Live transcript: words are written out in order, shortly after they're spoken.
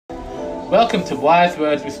Welcome to Wise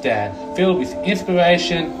Words with Dan, filled with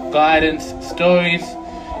inspiration, guidance, stories,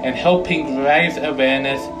 and helping raise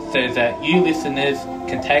awareness so that you listeners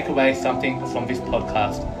can take away something from this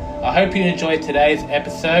podcast. I hope you enjoyed today's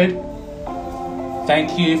episode.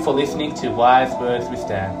 Thank you for listening to Wise Words with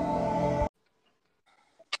Dan.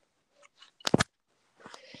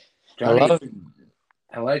 Johnny.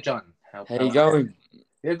 Hello, John. How you going?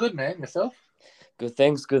 Yeah, good, man. Yourself? Good,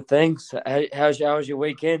 thanks. How's your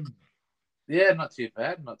weekend? Yeah, not too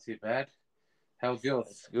bad. How's yours?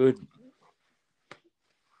 That's good.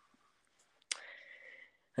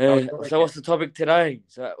 So what's the topic today?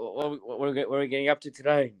 So what are we getting up to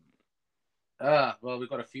today? Well, we've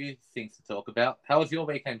got a few things to talk about. How was your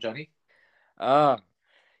weekend, Johnny?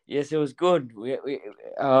 Yes, it was good. Me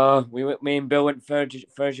and Bill went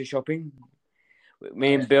furniture shopping.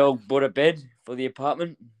 Me and Bill bought a bed for the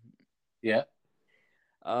apartment. Yeah.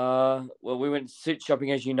 Well, we went suit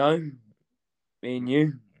shopping, as you know. Me and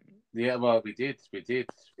you. Yeah, well, we did. We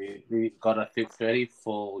got our suits ready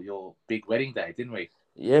for your big wedding day, didn't we?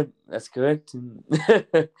 Yeah, that's correct.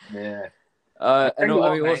 Yeah. And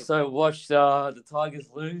we also watched the Tigers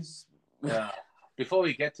lose. Before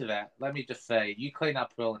we get to that, let me just say, you clean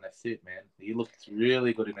up well in a suit, man. You looked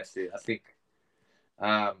really good in a suit. I think,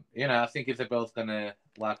 I think Isabel's gonna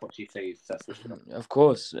like what she sees. That's for sure. Of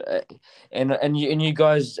course, and you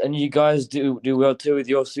guys do well too with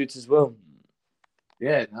your suits as well.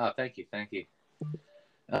 Yeah. No, thank you.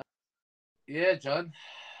 Yeah, John.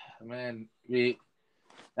 Man,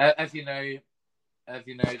 as you know,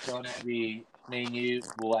 John, me and you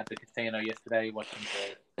were at the casino yesterday watching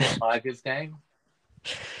the Tigers game.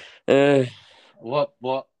 What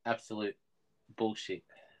absolute bullshit.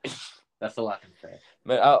 That's all I can say.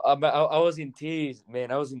 Man, I was in tears,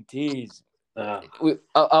 man. I was in tears. I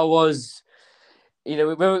was, we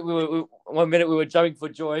were 1 minute we were jumping for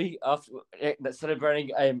joy after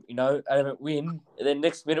celebrating a win, and then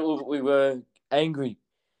next minute we were angry,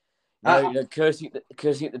 cursing at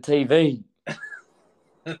the TV.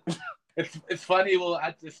 It's funny. We were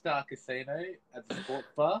at the Star Casino at the sports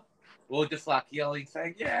bar. We were just like yelling,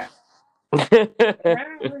 saying, "Yeah, we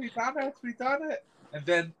done it!" And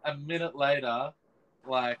then a minute later,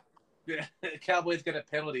 like the Cowboys get a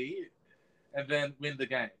penalty, and then win the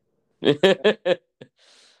game.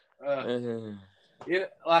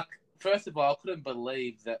 First of all, I couldn't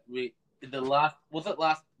believe that in the last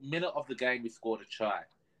minute of the game we scored a try.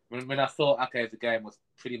 When I thought, okay, the game was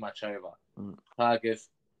pretty much over. Tigers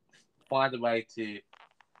find a way to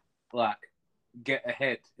get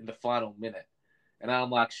ahead in the final minute, and I'm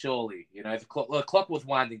like, surely, the clock was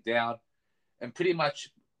winding down, and pretty much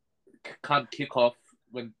come kick off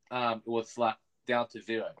when it was down to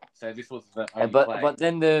 0. So this was the only play. But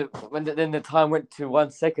then the time went to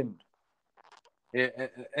 1 second. Yeah,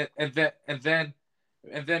 and then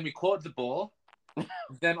we caught the ball.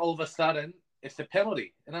 Then all of a sudden it's a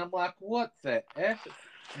penalty, and I'm like, what the F?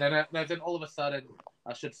 No. Then all of a sudden,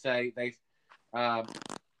 I should say they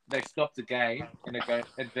stopped the game, and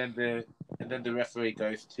then the referee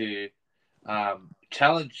goes to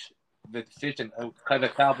challenge the decision. The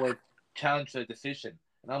Cowboys challenge the decision,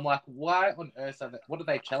 and I'm like, why on earth what are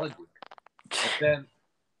they challenging? And then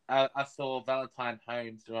I saw Valentine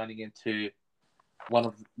Holmes running into one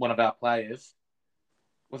of our players.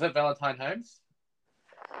 Was it Valentine Holmes?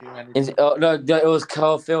 No, it was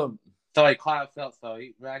Kyle Feldt. Sorry, Kyle Feldt.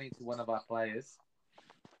 Sorry, ran into one of our players,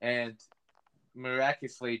 and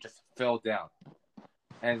miraculously just fell down.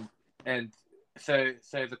 And so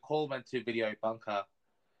the call went to Video Bunker,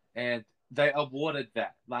 and they awarded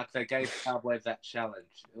that. They gave Cowboys that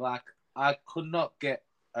challenge. I could not get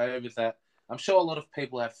over that. I'm sure a lot of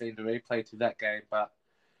people have seen the replay to that game, but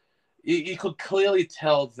you could clearly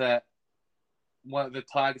tell that one of the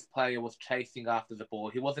Tigers player was chasing after the ball.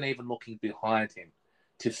 He wasn't even looking behind him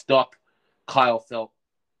to stop Kyle Feldt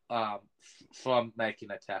from making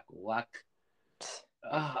a tackle.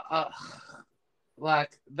 That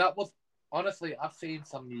was, honestly, I've seen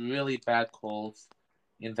some really bad calls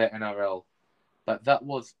in the NRL, but that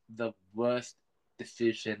was the worst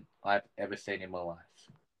decision I've ever seen in my life.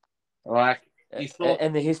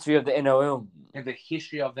 In the history of the NRL. In the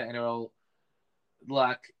history of the NRL,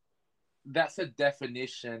 that's a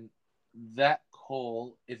definition. That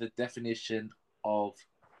call is a definition of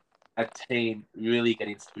a team really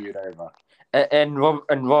getting screwed over. And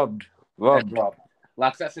robbed.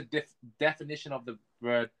 That's a definition of the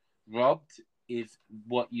word robbed is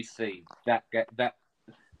what you see. That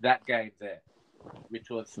game there, which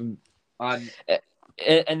was and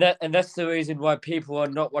that's the reason why people are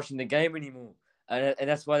not watching the game anymore, and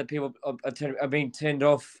that's why the people are being turned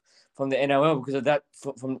off from the NRL because of that,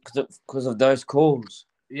 because of those calls.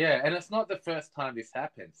 Yeah, and it's not the first time this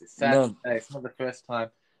happens. It's sad to say, it's not the first time.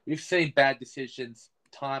 We've seen bad decisions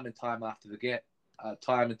time and time again.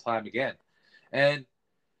 And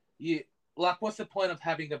what's the point of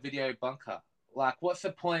having a video bunker? Like, what's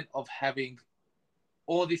the point of having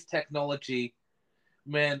all this technology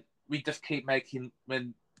when they just keep making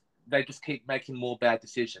more bad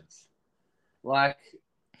decisions? Like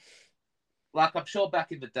I'm sure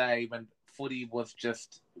back in the day when footy was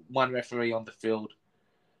just one referee on the field,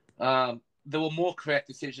 there were more correct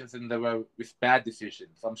decisions than there were with bad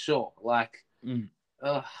decisions. I'm sure.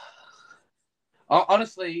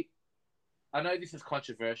 Honestly, I know this is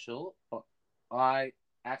controversial, but I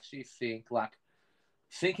actually think,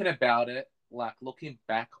 thinking about it, looking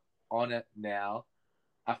back on it now,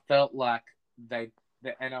 I felt like the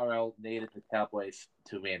NRL needed the Cowboys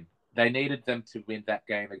to win. They needed them to win that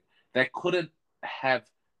game. They couldn't have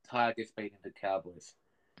Tigers beating the Cowboys.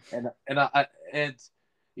 And the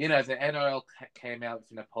NRL came out with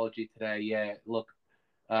an apology today. Yeah, look,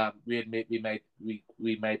 we admit we made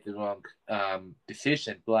the wrong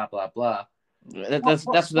decision. Blah blah blah. That's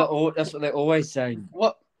what they're always saying.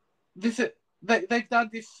 They've done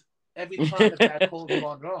this every time the bad call's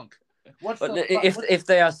gone wrong. If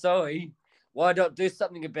they are sorry, why not do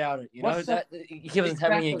something about it? It keeps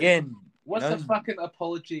happening again. What's the fucking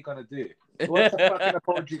apology gonna do? What's the fucking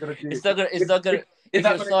apology gonna do? It's not gonna. If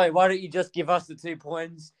you're sorry, why don't you just give us the 2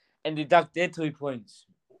 points and deduct their 2 points?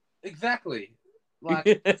 Exactly. Why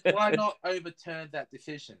not overturn that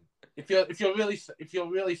decision? If you're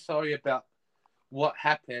really sorry about what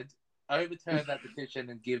happened, overturn that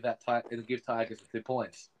decision and give Tigers the 2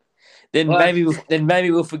 points. Then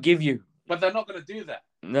maybe we'll forgive you. But they're not going to do that.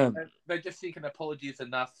 No. They're just seeking apologies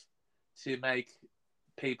enough to make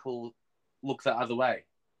people look the other way,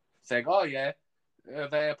 saying, "Oh yeah,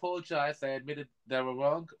 they apologized. They admitted they were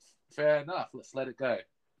wrong. Fair enough. Let's let it go."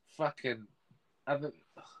 Fucking, I'm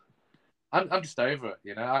just over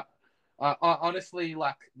it. I honestly,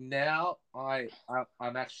 now I'm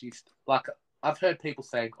actually I've heard people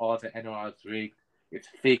saying, "Oh, the NRL is rigged. It's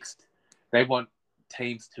fixed. They want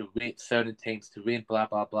certain teams to win, blah,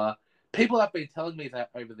 blah, blah." People have been telling me that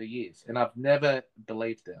over the years, and I've never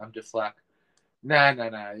believed it. I'm just like, no.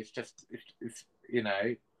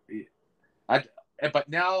 But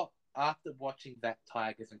now, after watching that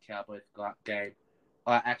Tigers and Cowboys game,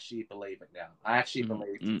 I actually believe it now. I actually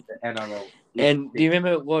believe the NRL. And do you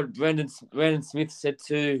remember what Brandon Smith said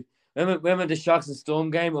to... Remember the Sharks and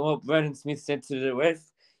Storm game and what Brandon Smith said to the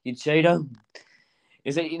ref? You cheater.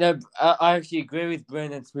 Is that, I actually agree with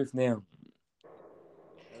Brandon Smith now.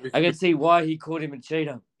 I can see why he called him a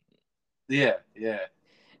cheater. Yeah.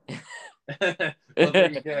 Well,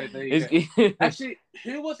 there you go. Actually,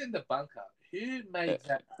 who was in the bunker? Who made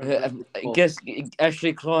that? I guess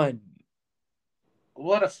Ashley Klein.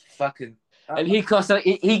 What a fucking... And he cost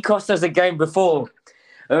us a game before.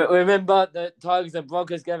 Remember the Tigers and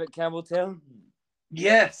Broncos game at Campbelltown?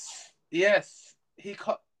 Yes. He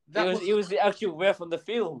was the actual ref on the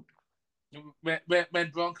field. When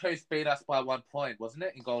Broncos beat us by 1 point, wasn't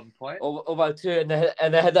it, in Golden Point? Or by 2, and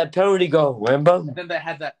they had that penalty goal, remember? And then they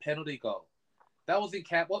had that penalty goal. That was in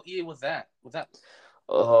camp. What year was that? Was that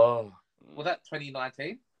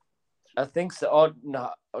 2019? I think so. Oh,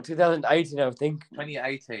 no, 2018, I think.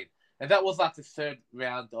 2018. And that was the third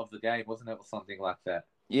round of the game, wasn't it? Or something like that.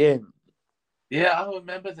 Yeah. Yeah, I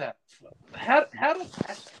remember that. How does...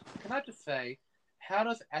 Can I just say, how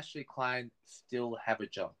does Ashley Klein still have a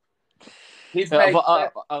job?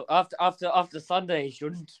 After Sunday, he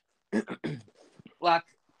shouldn't. If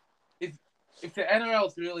the NRL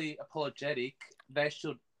is really apologetic, they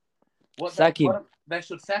should sack him. They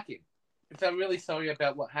should sack him. If they're really sorry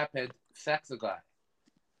about what happened, sack the guy.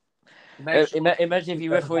 Imagine if he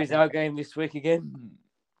referees our game this week again.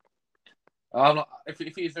 I'm not. If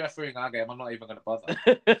he's refereeing our game, I'm not even going to bother.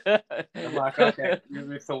 I'm like, okay,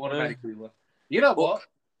 so automatically. You know what?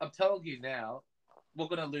 I'm telling you now, we're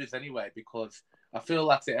going to lose anyway because I feel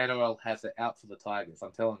like the NRL has it out for the Tigers.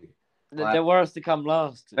 I'm telling you. They want us to come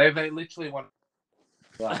last. They literally want.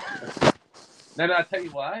 Right. No, I tell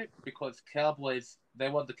you why. Because Cowboys, they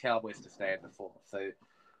want the Cowboys to stay in the fourth. So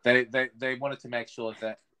they wanted to make sure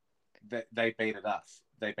that they beat us.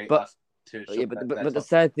 They beat us too. Yeah, but the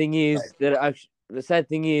sad thing is that I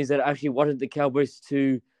actually wanted the Cowboys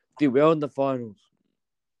to do well in the finals.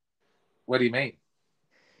 What do you mean?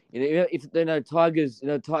 If Tigers,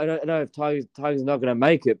 I don't know if Tigers are not going to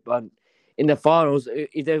make it, but in the finals,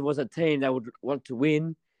 if there was a team that would want to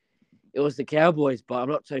win, it was the Cowboys. But I'm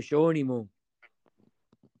not so sure anymore.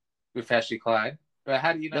 With Ashley Klein, but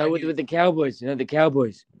how do you know? No, with the Cowboys, the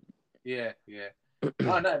Cowboys. Yeah.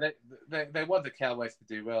 Oh no, they want the Cowboys to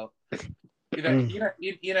do well.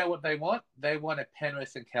 You know what they want? They want a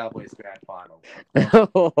Penrith and Cowboys grand final. They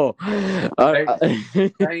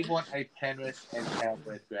want a Penrith and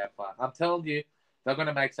Cowboys grand final. I'm telling you, they're going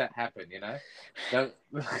to make that happen. You know, that's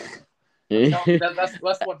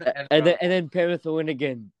what the NFL and then Penrith will win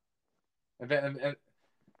again. No.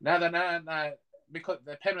 Because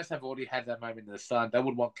the Penrith have already had that moment in the sun. They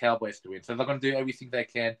would want Cowboys to win, so they're going to do everything they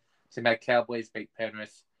can to make Cowboys beat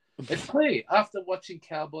Penrith. It's clear after watching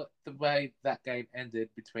the way that game ended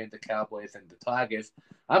between the Cowboys and the Tigers.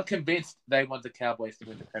 I'm convinced they want the Cowboys to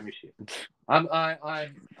win the premiership. I'm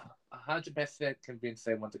 100% convinced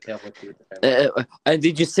they want the Cowboys to win the premiership. And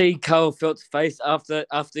did you see Carl Felt's face after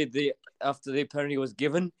the penalty was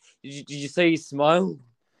given? Did you see his smile?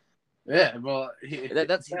 Yeah, well,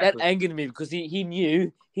 that angered me because he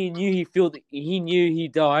knew he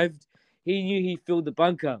dived, he knew he filled the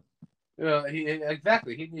bunker. Well, he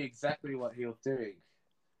knew exactly what he was doing.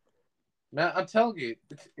 Now I'm telling you,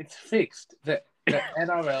 it's fixed. The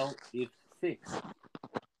NRL is fixed.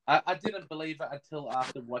 I didn't believe it until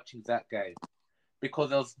after watching that game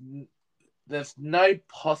because there's no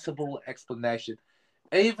possible explanation.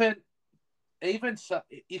 Even so,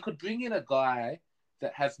 you could bring in a guy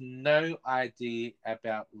that has no idea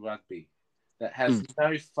about rugby, that has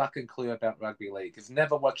no fucking clue about rugby league, has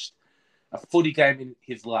never watched a footy game in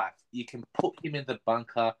his life. You can put him in the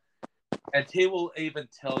bunker and he will even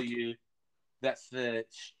tell you that's the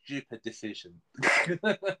stupid decision.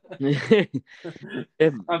 I'm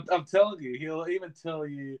telling you, he'll even tell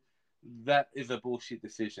you that is a bullshit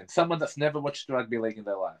decision. Someone that's never watched rugby league in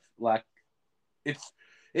their life. Like,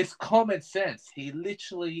 it's common sense. He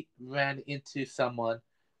literally ran into someone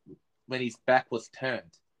when his back was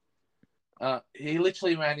turned. He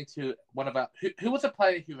literally ran into one of our... Who was the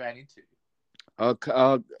player he ran into?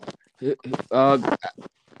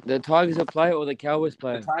 The Tigers player or the Cowboys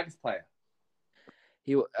player? The Tigers player.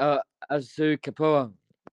 He Asu Kapua.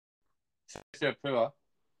 Kapua.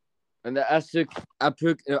 And the Asu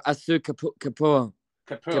Kapua.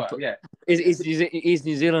 Kapua, yeah. He's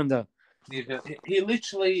New Zealander. He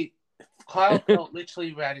literally, Kyle Felt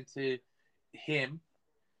literally ran into him,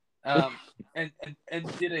 and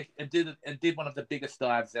did one of the biggest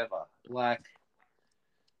dives ever. Like,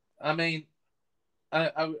 I mean,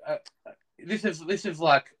 this is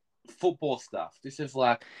like football stuff. This is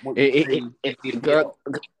like what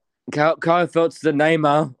Kyle Felt's the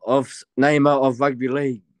Neymar of rugby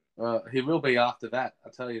league. He will be after that.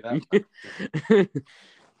 I'll tell you that.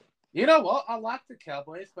 You know what? I like the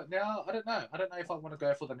Cowboys, but now I don't know. I don't know if I want to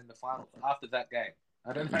go for them in the final after that game.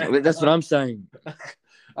 I don't know. That's what I'm saying.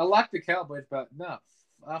 I like the Cowboys, but no,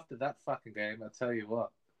 after that fucking game, I'll tell you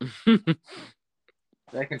what.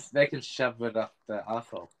 They can shove it up their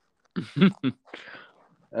arsehole.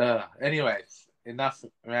 Anyways, enough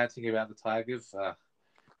ranting about the Tigers.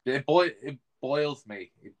 It boils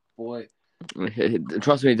me.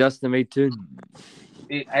 Trust me, it does to me too.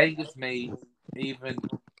 It angers me even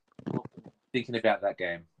thinking about that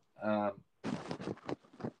game.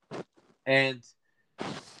 And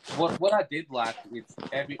what I did like is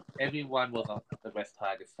everyone was on the West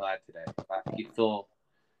Tigers side today. Like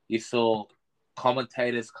you saw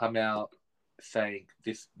commentators come out saying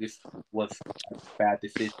this was a bad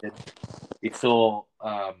decision. You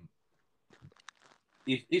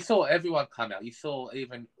saw everyone come out. You saw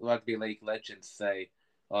even rugby league legends say,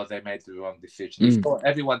 "Oh, they made the wrong decision." You saw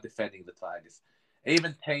everyone defending the Tigers.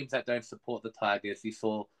 Even teams that don't support the Tigers, you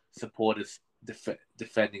saw supporters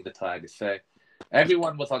defending the Tigers. So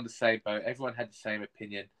everyone was on the same boat. Everyone had the same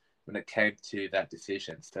opinion when it came to that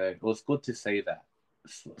decision. So it was good to see that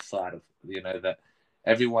side of, that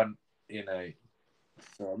everyone,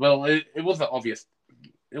 so, well, it wasn't obvious.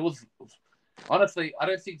 It was, honestly, I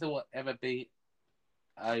don't think there will ever be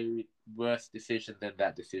a worse decision than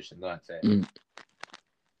that decision right there.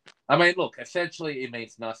 I mean, look, essentially it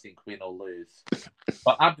means nothing, win or lose.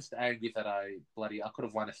 But I'm just angry that I could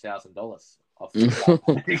have won $1,000 off.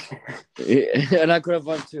 And I could have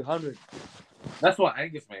won 200. That's what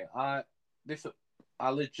angers me. I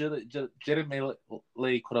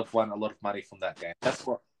legitimately could have won a lot of money from that game. That's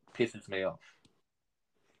what pisses me off.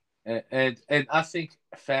 And I think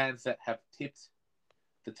fans that have tipped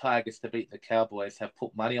the Tigers to beat the Cowboys have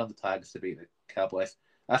put money on the Tigers to beat the Cowboys.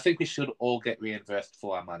 I think we should all get reimbursed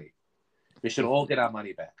for our money. We should all get our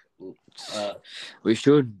money back. We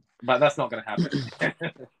should. But that's not going to happen.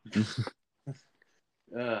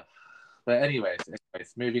 But anyways,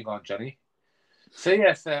 moving on, Johnny. So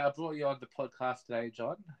yes, I brought you on the podcast today,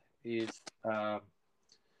 John.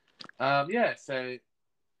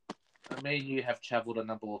 me and you have travelled a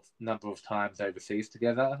number of times overseas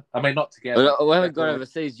together. I mean, not together. We haven't gone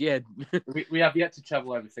overseas yet. we have yet to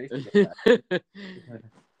travel overseas together.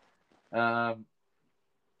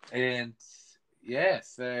 And yeah,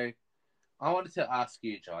 so I wanted to ask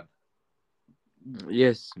you, John.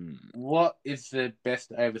 Yes. What is the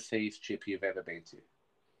best overseas trip you've ever been to?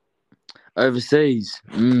 Overseas.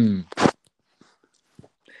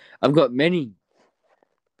 I've got many.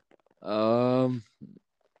 Well,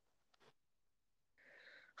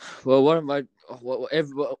 when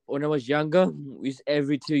I was younger,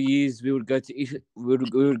 every 2 years we would go to we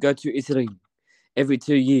would go to Italy every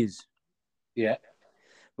 2 years. Yeah.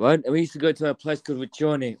 Right, and we used to go to a place called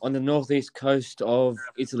Riccione on the northeast coast of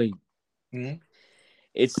Italy. Mm-hmm.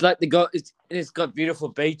 It's like it's got beautiful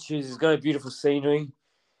beaches. It's got a beautiful scenery.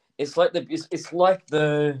 It's like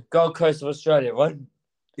the Gold Coast of Australia, right?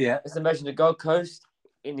 Yeah. Just imagine the Gold Coast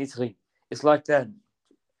in Italy. It's like that.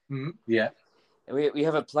 Mm-hmm. Yeah. And we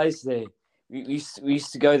have a place there. We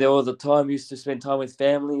used to go there all the time. We used to spend time with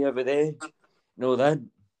family over there and all that.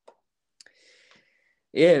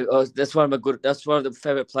 Yeah, that's one of the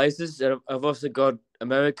favorite places. And I've also got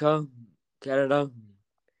America, Canada.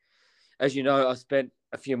 As you know, I spent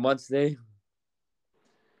a few months there.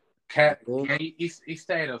 You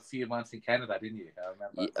stayed a few months in Canada, didn't you? I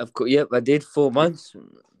remember. Yeah, of course, yep, I did 4 months.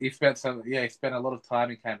 You spent a lot of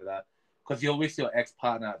time in Canada because you're with your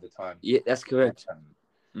ex-partner at the time. Yeah, that's correct.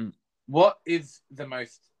 What is the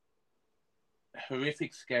most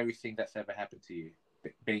horrific, scary thing that's ever happened to you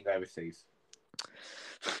being overseas?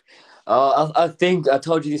 I think I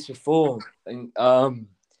told you this before.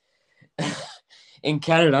 In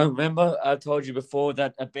Canada, remember I told you before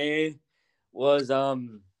that a bear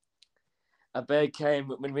came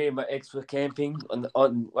when me and my ex were camping on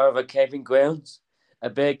one of our camping grounds. A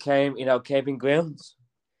bear came in our camping grounds,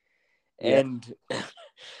 and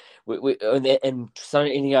we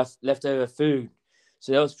started eating our leftover food.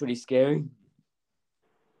 So that was pretty scary.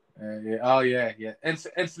 Yeah. Oh yeah. And so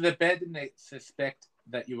the bear didn't suspect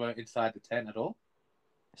that you were inside the tent at all?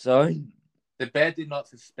 Sorry? The bear did not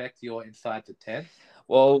suspect you were inside the tent?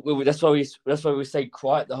 Well, that's why we stayed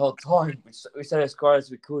quiet the whole time. We stayed as quiet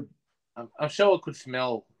as we could. I'm sure it could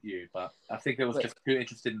smell you, but I think it was just too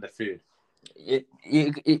interested in the food. It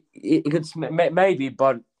could maybe,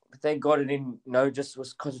 but thank God it didn't. Just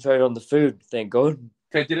was concentrated on the food. Thank God.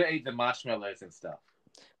 So it didn't eat the marshmallows and stuff?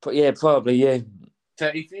 Yeah, probably, yeah. So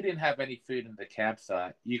if you didn't have any food in the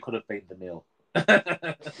campsite, you could have been the meal.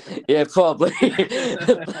 Yeah, probably.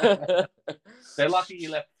 They're lucky you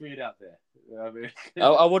left food out there. You know what I mean?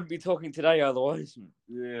 I wouldn't be talking today otherwise.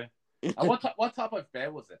 Yeah. What type of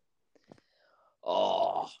bear was it?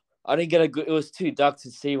 Oh, I didn't get a good. It was too dark to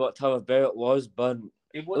see what type of bear it was, but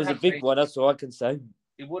it was a big one. That's all I can say.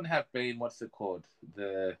 It wouldn't have been what's it called?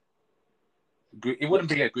 It wouldn't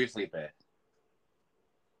be a grizzly bear.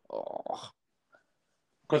 Oh.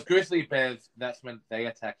 Because grizzly bears, that's when they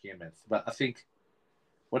attack humans. But I think,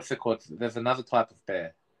 what's it called? There's another type of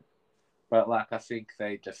bear. But I think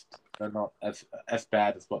they're not as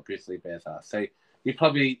bad as what grizzly bears are. So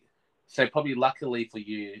probably luckily for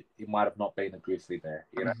you, it might have not been a grizzly bear.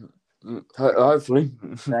 You know. Hopefully.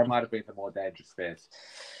 They might have been the more dangerous bears.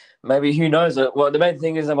 Maybe, who knows? Well, the main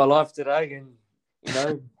thing is I'm alive today, and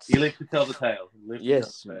you live to tell the tale.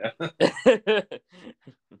 Yes.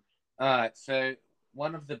 All right. So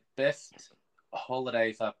one of the best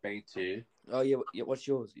holidays I've been to. Oh yeah. What's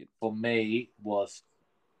yours? For me was,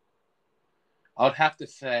 I'd have to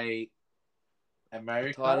say,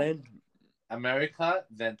 America. Thailand. America,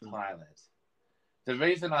 then Thailand. The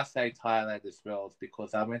reason I say Thailand as well is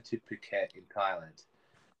because I went to Phuket in Thailand,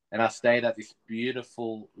 and I stayed at this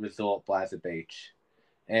beautiful resort by the beach,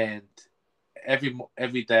 and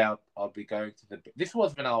every day I'll be going to the. This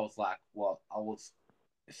was when I was I was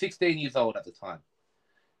 16 years old at the time,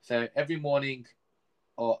 so every morning,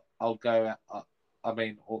 I'll go out.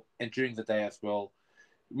 And during the day as well,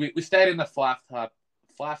 we stayed in a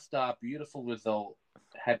five-star beautiful resort.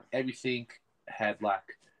 Had everything. Had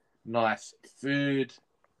nice food,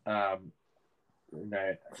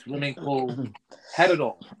 swimming pool. Had it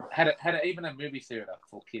all. Had even a movie theater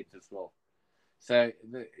for kids as well. So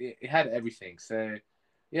it had everything. So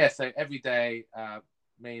yeah. So every day,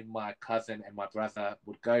 me and my cousin and my brother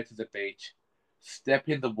would go to the beach, step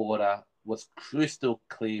in the water. Was crystal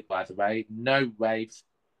clear, by the way. No waves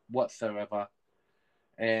whatsoever,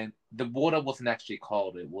 and the water wasn't actually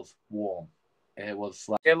cold. It was warm. It was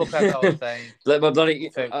look, as I was saying.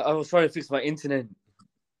 I was trying to fix my internet.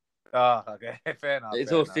 Oh, okay, fair enough.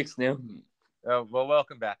 It's all fixed now. Well,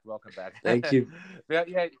 welcome back. Thank you.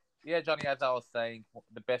 Yeah, yeah, Johnny, as I was saying,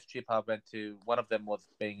 the best trip I went to, one of them was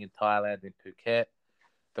being in Thailand, in Phuket.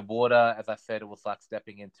 The water, as I said, it was like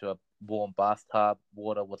stepping into a warm bathtub.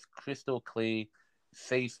 Water was crystal clear,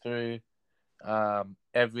 see-through.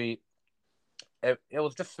 Every it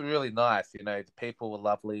was just really nice. The people were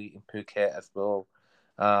lovely in Phuket as well.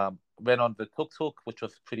 Went on the tuk-tuk, which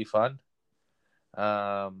was pretty fun.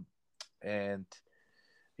 And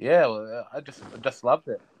yeah, well, I just loved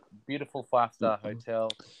it. Beautiful 5-star hotel,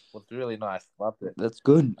 was really nice. Loved it. That's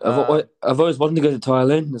good. Um, I've always wanted to go to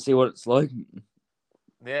Thailand and see what it's like.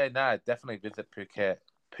 yeah, no, definitely visit Phuket.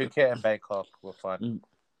 Phuket and Bangkok were fun.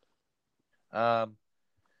 Um,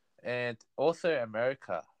 and also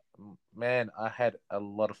America. Man, I had a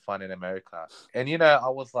lot of fun in America. And I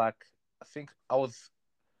was like, I think I was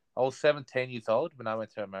 17 years old when I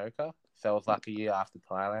went to America, so it was like a year after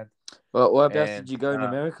Thailand. Well, whereabouts did And you go in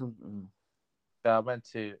America? so I went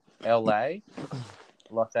to LA,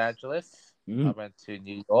 Los Angeles. I Mm. went to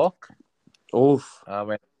New York. Oof. I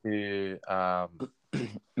went to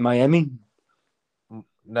Miami.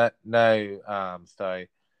 sorry,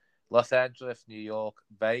 Los Angeles, New York,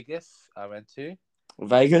 Vegas. I went to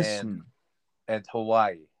Vegas. and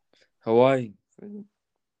Hawaii. Hawaii.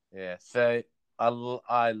 Yeah, so I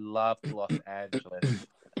loved Los Angeles.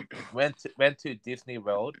 Went to Disney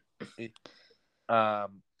World. It,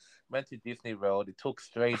 went to Disney World. It took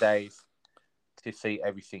 3 days to see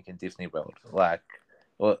everything in Disney World. Like,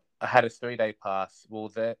 well, I had a 3-day pass. We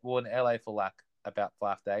were in LA for like about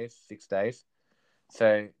 5 days, 6 days.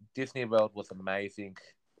 So Disney World was amazing.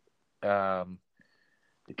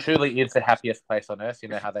 It truly is the happiest place on earth. You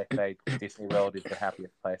know how they say Disney World is the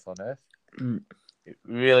happiest place on earth. Mm. It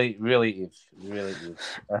really, really is. Really is.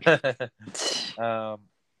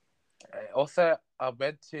 Also, I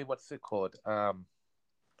went to what's it called?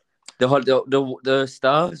 The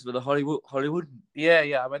stars with the Hollywood.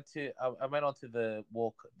 Yeah. I went onto the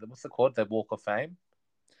walk. What's it called? The Walk of Fame.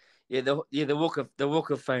 Yeah, the Walk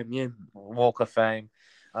of Fame. Yeah, Walk of Fame.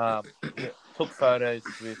 Took photos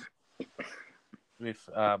with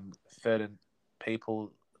certain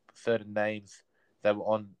people, certain names that were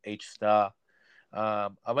on each star.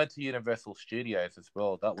 I went to Universal Studios as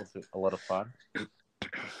well. That was a lot of fun.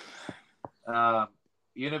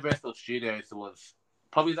 Universal Studios was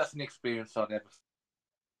probably that's an experience I'd ever.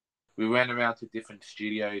 We went around to different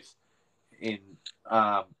studios in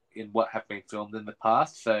what have been filmed in the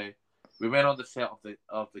past. So we went on the set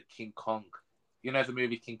of the King Kong. You know the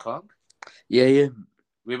movie King Kong? Yeah.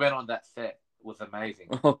 We went on that set. It was amazing.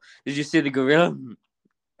 Oh, did you see the gorilla?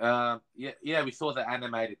 Yeah, we saw the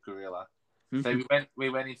animated gorilla. So we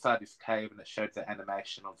went inside this cave and it showed the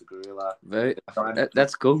animation of the gorilla.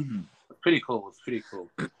 That's cool. Pretty cool. It's pretty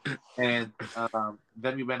cool. And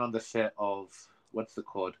then we went on the set of what's it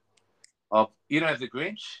called? Of The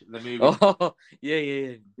Grinch, the movie. Oh,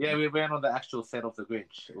 yeah. Yeah, we went on the actual set of the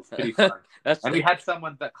Grinch. It was pretty fun. And we had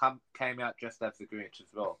someone that came out dressed as the Grinch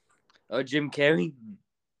as well. Oh, Jim Carrey.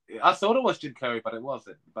 I thought it was Jim Carrey, but it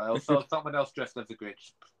wasn't. But I saw someone else dressed as the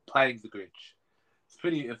Grinch, playing the Grinch. It's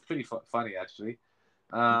pretty funny actually.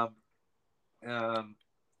 And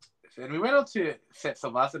we went on to sets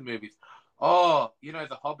of other movies. Oh,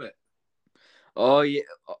 The Hobbit. Oh yeah.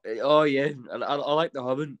 I like The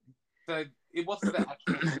Hobbit. So it wasn't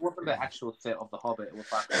the actual set of The Hobbit. It was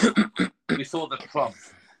like we saw the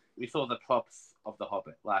props. We saw the props of The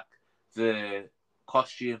Hobbit, like the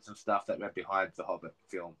costumes and stuff that went behind the Hobbit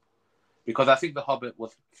film. Because I think The Hobbit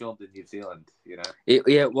was filmed in New Zealand,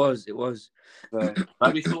 It was. So,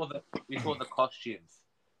 but we saw the costumes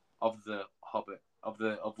of the Hobbit, of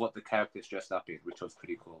what the characters dressed up in, which was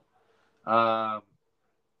pretty cool.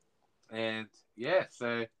 And yeah,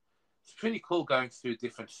 so it's pretty cool going through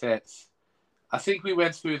different sets. I think we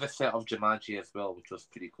went through the set of Jumanji as well, which was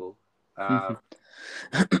pretty cool. So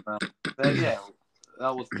yeah,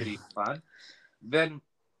 that was pretty fun. Then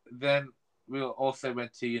we also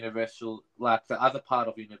went to Universal, like the other part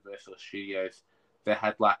of Universal Studios. They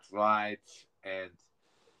had like rides, and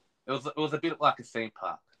it was a bit like a theme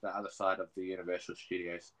park, the other side of the Universal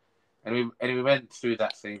Studios, and we went through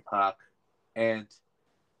that theme park, and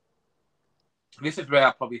this is where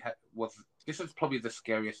I probably this is probably the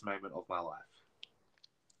scariest moment of my life.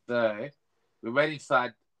 So we went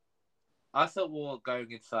inside. I thought we were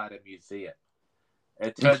going inside a museum.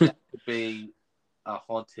 It turned out to be a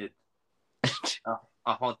haunted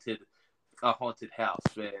house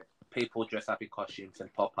where people dress up in costumes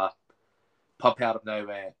and pop out of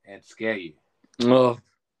nowhere and scare you. Oh.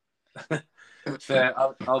 So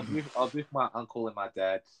I was with my uncle and my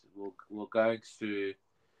dad. We're going through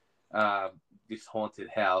this haunted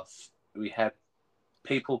house. We had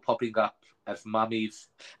people popping up as mummies,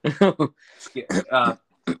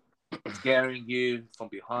 scaring you from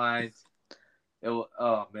behind.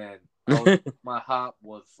 Oh man, my heart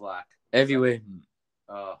was like everywhere.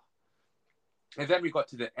 And then we got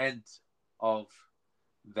to the end of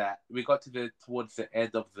that. We got towards the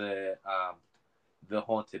end of the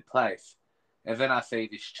haunted place, and then I see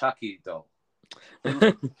this Chucky doll.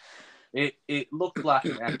 It looked like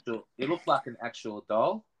an actual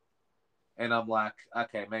doll, and I'm like,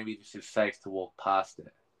 okay, maybe this is safe to walk past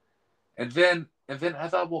it. And then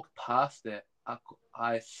as I walked past it,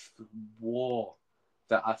 I swore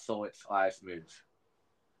that I saw its eyes move.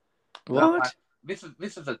 What? Like, this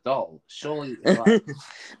is a doll. Surely it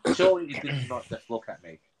did not just look at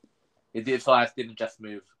me. Its eyes didn't just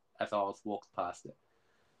move as I was walked past it.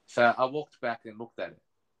 So I walked back and looked at it,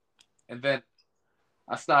 and then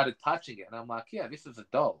I started touching it, and I'm like, yeah, this is a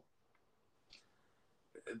doll.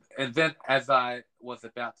 And then as I was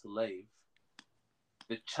about to leave,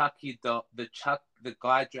 the Chucky doll, the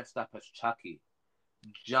guy dressed up as Chucky,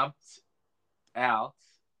 jumped on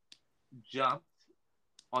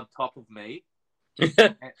top of me,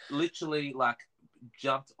 and literally like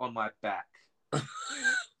jumped on my back. And,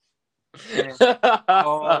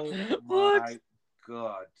 oh my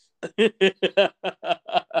god!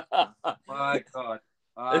 My god!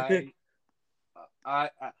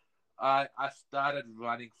 I started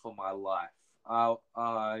running for my life. I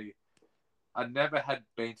never had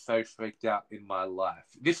been so freaked out in my life.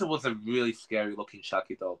 This was a really scary looking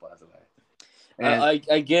Chucky doll, by the way. And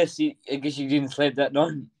I guess you didn't sleep that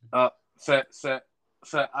night. So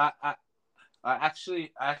I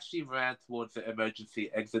actually ran towards the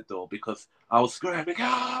emergency exit door because I was screaming,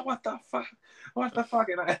 what the fuck? And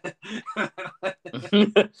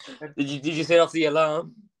Did you set off the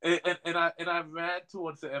alarm? And I ran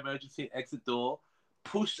towards the emergency exit door,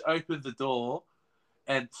 pushed open the door,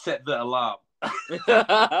 and set the alarm.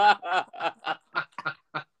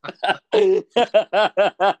 and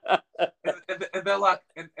they're like,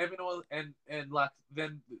 and everyone, and like,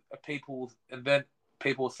 then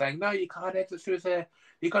people saying, no, you can't exit through there.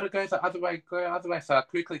 You got to go the other way. So I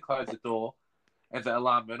quickly closed the door, and the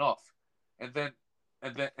alarm went off. And then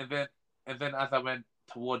as I went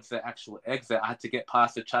towards the actual exit, I had to get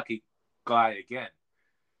past the Chucky guy again.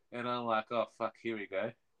 And I'm like, oh fuck, here we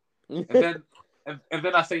go. And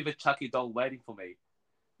then I see the Chucky doll waiting for me.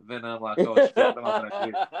 Then I'm like, oh shit, what am I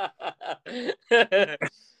gonna do?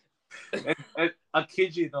 and I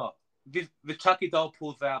kid you not, the Chucky doll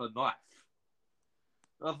pulls out a knife.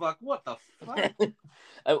 I was like, what the fuck?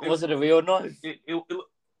 Was it a real knife? It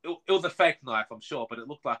was a fake knife, I'm sure, but it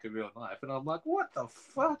looked like a real knife. And I'm like, what the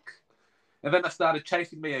fuck? And then it started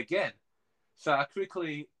chasing me again. So I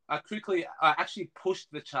actually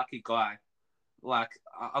pushed the Chucky guy. Like,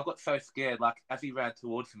 I got so scared. Like, as he ran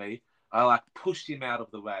towards me, I like pushed him out of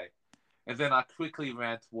the way. And then I quickly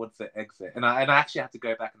ran towards the exit. And I actually had to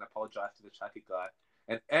go back and apologize to the Chucky guy.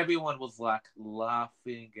 And everyone was like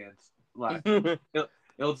laughing and like, it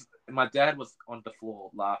was, my dad was on the floor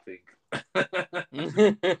laughing. I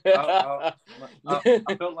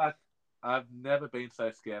felt like I've never been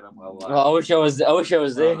so scared in my life. Well, I wish I was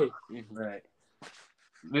there. Right.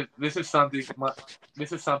 This is something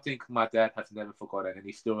my dad has never forgotten, and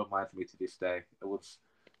he still reminds me to this day. It was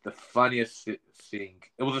the funniest thing.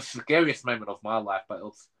 It was the scariest moment of my life, but it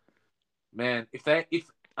was, man.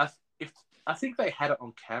 I think they had it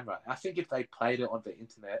on camera. I think if they played it on the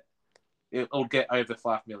internet, it'll get over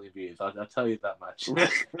 5 million views. I'll tell you that much.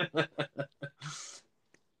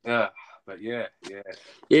 Yeah, but yeah.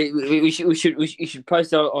 We should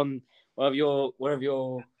post it on one of your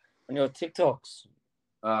TikToks.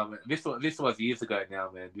 This was years ago now,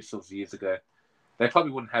 man. This was years ago. They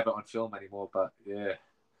probably wouldn't have it on film anymore, but yeah.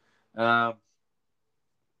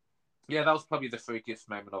 Yeah, that was probably the freakiest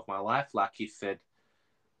moment of my life. Like you said,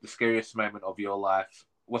 the scariest moment of your life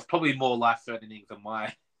was probably more life-threatening than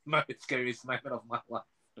my most scariest moment of my life.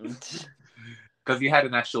 Because you had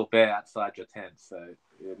an actual bear outside your tent, so,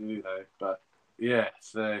 you know, but yeah,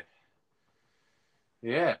 so,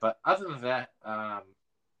 yeah, but other than that,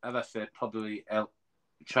 as I said, probably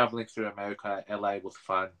traveling through America, LA was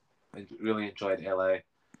fun, and really enjoyed LA.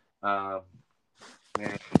 And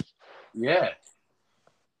yeah,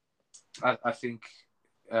 I think,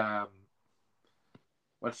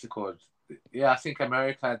 what's it called? Yeah, I think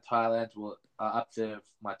America and Thailand are up to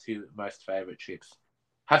my two most favorite trips.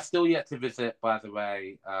 Have still yet to visit, by the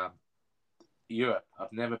way, Europe.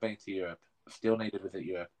 I've never been to Europe. Still need to visit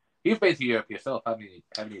Europe. You've been to Europe yourself, haven't you?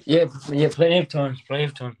 Yeah, plenty of times.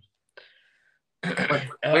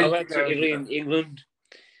 I went to Italy and England,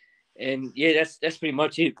 and yeah, that's pretty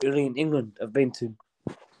much it. Italy and England I've been to.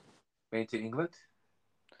 Been to England?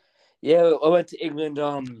 Yeah, I went to England.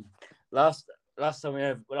 Last time we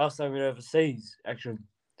went overseas. Actually,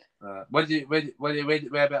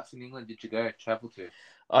 Whereabouts in England did you go travel to?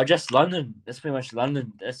 Just London. That's pretty much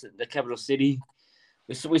London. That's the capital city.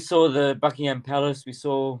 We saw the Buckingham Palace. We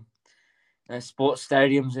saw sports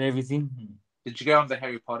stadiums and everything. Did you go on the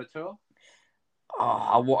Harry Potter tour?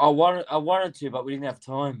 Oh, I wanted to, but we didn't have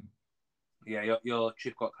time. Yeah, your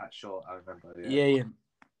trip got cut short. I remember. Yeah.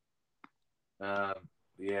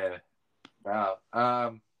 Yeah. Wow.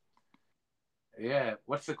 Yeah.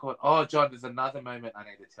 What's it called? Oh, John, there's another moment I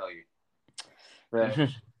need to tell you.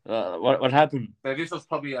 What happened? So this was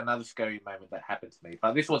probably another scary moment that happened to me,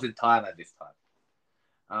 but this was in Thailand this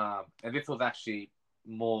time. And this was actually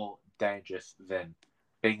more dangerous than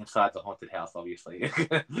being inside the haunted house, obviously.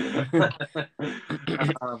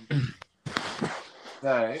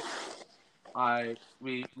 So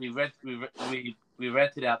we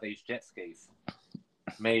rented out these jet skis,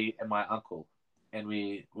 me and my uncle, and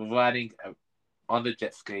we were riding on the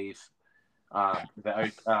jet skis, on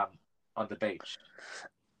the beach,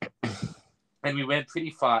 and we went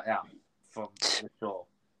pretty far out from the shore,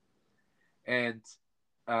 and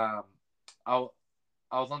I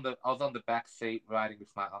was on the back seat riding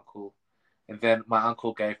with my uncle, and then my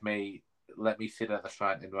uncle let me sit at the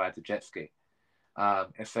front and ride the jet ski.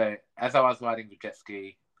 And so as I was riding the jet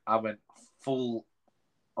ski, I went full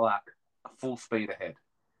speed ahead,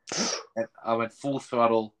 and I went full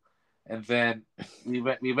throttle, and then we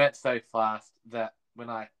went so fast that when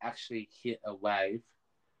I actually hit a wave,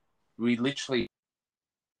 we literally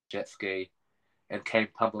jet ski and came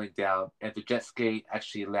tumbling down, and the jet ski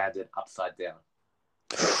actually landed upside down.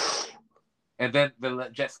 And then the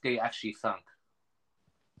jet ski actually sunk.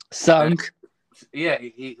 Sunk? Yeah,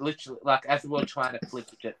 it literally, like, as we were trying to flip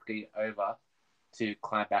the jet ski over to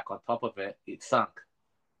climb back on top of it, it sunk.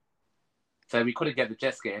 So we couldn't get the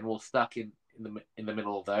jet ski, and we were stuck in the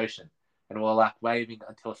middle of the ocean. And we were, like, waving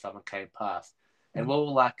until someone came past. And we were,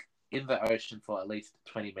 like, in the ocean for at least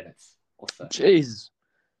 20 minutes or so. Jeez.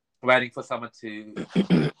 Waiting for someone to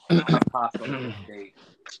come past on the jet ski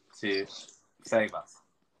to save us.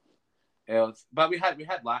 But we had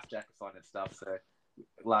life jackets on and stuff, so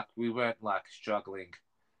like we weren't like struggling,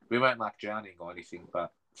 we weren't like drowning or anything,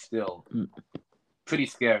 but still pretty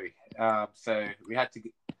scary. So we had to,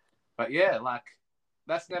 but yeah, like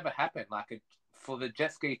that's never happened. Like for the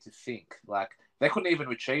jet ski to sink, like they couldn't even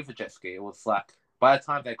retrieve the jet ski. It was like by the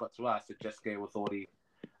time they got to us, the jet ski was already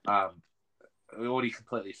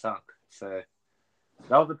completely sunk. So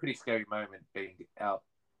that was a pretty scary moment being out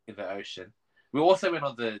in the ocean. We also went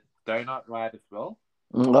on the donut ride as well.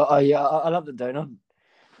 Oh yeah, I love the donut.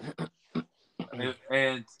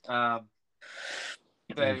 And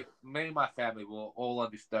so me and my family were all on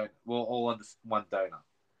this donut. We're all on this one donut,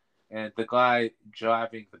 and the guy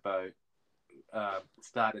driving the boat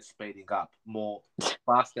started speeding up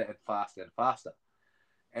faster and faster and faster,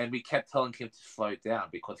 and we kept telling him to slow down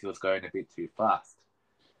because he was going a bit too fast.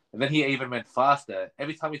 And then he even went faster.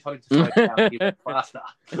 Every time we told him to slow down, he went faster.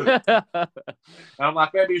 And I'm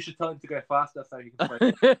like, maybe you should tell him to go faster so he can slow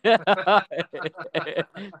down.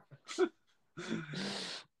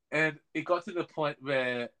 And it got to the point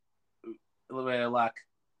where like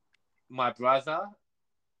my brother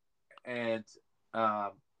and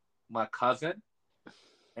my cousin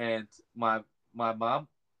and my mum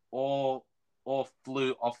all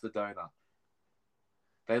flew off the donut.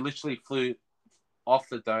 They literally flew off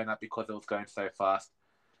the donut because it was going so fast.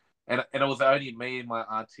 And it was only me and my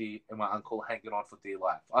auntie and my uncle hanging on for dear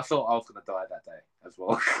life. I thought I was going to die that day as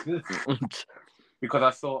well. Because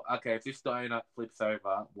I thought, okay, if this donut flips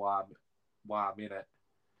over while I'm in it,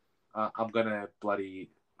 I'm going to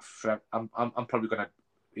I'm probably going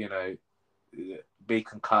to, be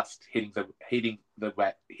concussed hitting the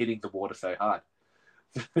water so hard.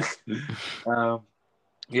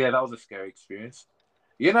 Yeah, that was a scary experience.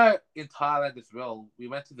 In Thailand as well, we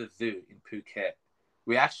went to the zoo in Phuket.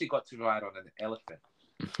 We actually got to ride on an elephant,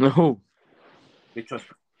 which was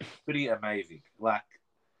pretty amazing. Like,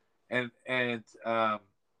 and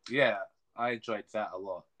yeah, I enjoyed that a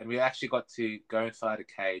lot. And we actually got to go inside a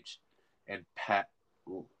cage and pet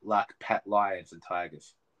lions and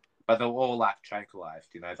tigers, but they were all like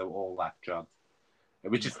tranquilized. They were all like drugged,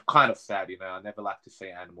 which is kind of sad. I never like to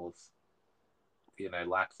see animals,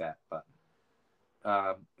 like that, but.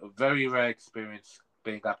 A very rare experience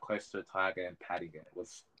being up close to a tiger and patting it. It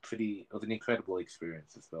was an incredible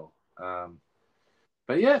experience as well.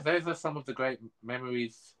 But yeah, those are some of the great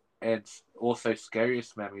memories and also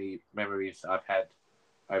scariest memories I've had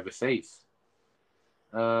overseas.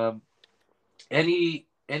 Any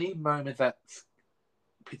moment that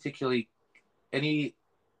particularly any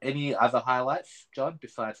other highlights, John,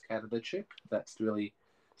 besides Canada trip that's really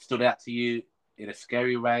stood out to you in a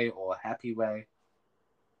scary way or a happy way?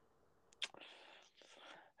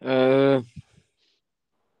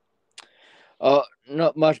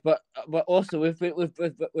 Not much, but also we've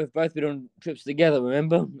both been on trips together.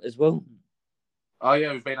 Remember as well. Oh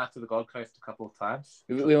yeah, we've been out to the Gold Coast a couple of times.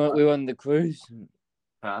 We were on the cruise.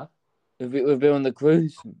 Huh? We've been on the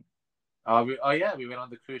cruise. Yeah, we went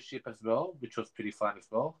on the cruise ship as well, which was pretty fun as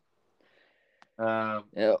well.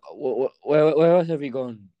 Yeah, where else have you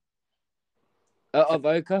gone?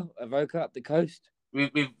 Avoca up the coast.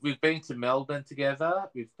 We've been to Melbourne together.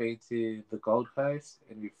 We've been to the Gold Coast,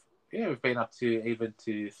 and we've been up to even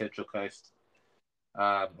to Central Coast,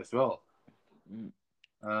 as well.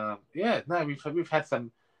 We've had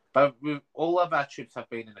some, but all of our trips have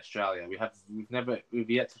been in Australia. We've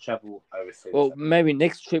yet to travel overseas. Well, maybe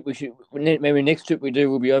next trip we do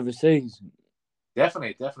will be overseas.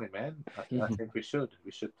 Definitely, man. I think we should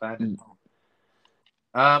plan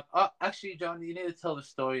it. Actually, John, you need to tell the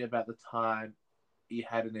story about the time you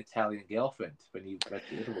had an Italian girlfriend when you went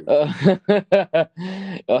to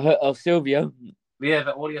Italy. Sylvia. Yeah,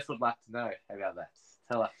 the audience would like to know about that.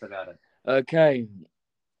 Tell us about it. Okay.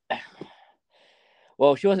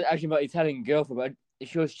 Well, she wasn't actually my Italian girlfriend, but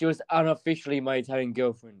she was unofficially my Italian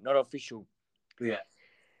girlfriend, not official. Yeah.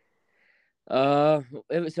 So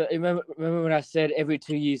remember when I said every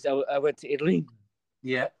 2 years I went to Italy?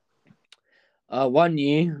 Yeah. 1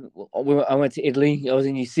 year I went to Italy. I was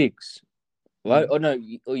in year 6, right? Or no,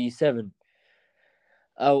 or year 7.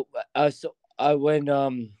 I went.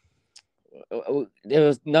 There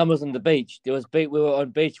was numbers on the beach. We were on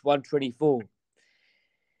beach 124.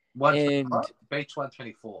 Beach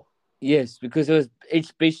 124. Yes, because there was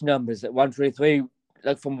each beach numbers at 123,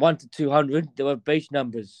 like from 1 to 200. There were beach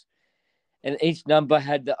numbers, and each number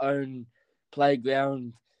had their own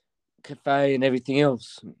playground, cafe, and everything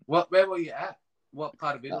else. Where were you at? What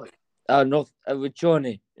part of Italy? North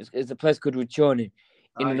Riccione. It's a place called Riccione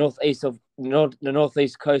in the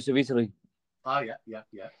northeast coast of Italy. Oh yeah.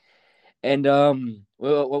 And we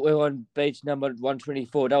were on beach number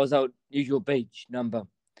 124. That was our usual beach number.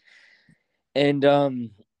 And I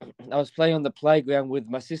was playing on the playground with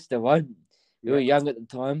my sister, right? We were young at the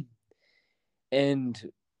time, and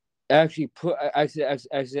I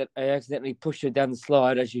accidentally pushed her down the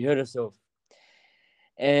slide as she hurt herself.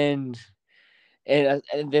 And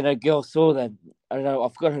then a girl saw that. I don't know. I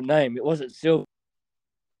forgot her name. It wasn't Sylvia.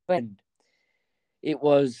 It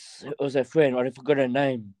was her friend. I forgot her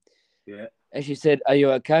name. Yeah. And she said, "Are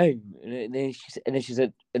you okay?" And then she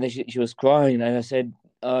said, she was crying. And I said,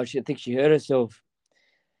 "Oh, she thinks she hurt herself."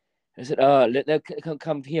 I said,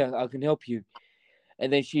 come here. I can help you."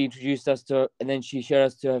 And then she introduced us to her, and then she showed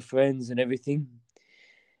us to her friends and everything.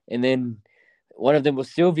 And then one of them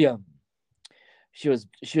was Sylvia. She was,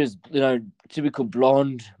 typical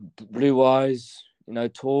blonde, blue eyes,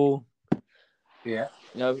 tall. Yeah.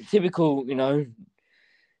 Typical,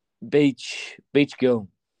 beach girl.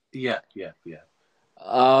 Yeah.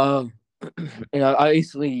 I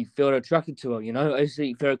easily felt attracted to her. I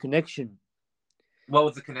easily felt a connection. What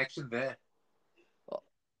was the connection there?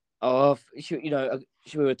 We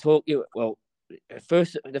were talking. Well,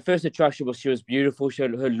 the first attraction was she was beautiful. She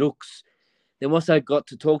had her looks. Then once I got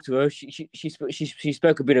to talk to her, she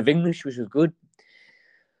spoke a bit of English, which was good.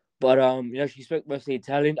 But she spoke mostly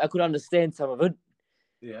Italian. I could understand some of it.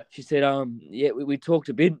 Yeah. She said, we talked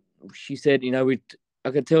a bit. She said,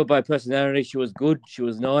 I could tell by her personality she was good. She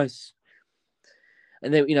was nice.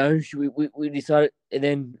 And then we decided, and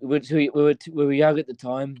then we were young at the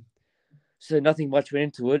time, so nothing much went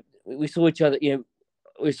into it. We saw each other.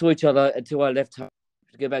 We saw each other until I left home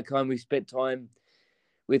to go back home. We spent time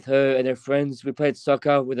with her and her friends. We played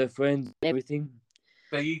soccer with her friends and everything.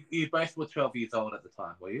 So you both were 12 years old at the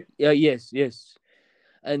time, were you? Yeah, yes.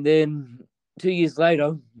 And then 2 years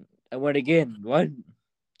later, I went again, right?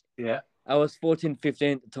 Yeah. I was 14,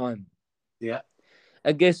 15 at the time. Yeah.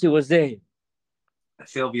 I guess who was there?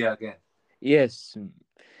 Sylvia again. Yes.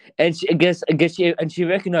 And she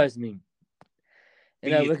recognized me.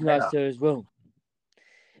 And I recognized her as well.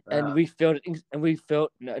 And we felt, and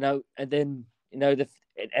then,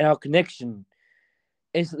 and our connection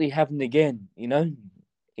instantly happened again,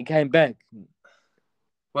 It came back.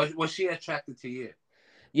 Was she attracted to you?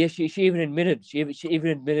 Yeah, she even admitted, she even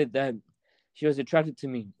admitted that she was attracted to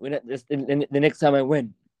me the next time I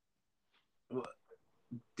went.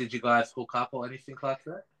 Did you guys hook up or anything like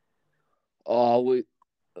that?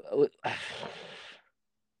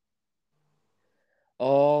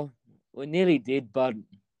 Oh, we nearly did, but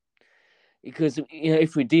because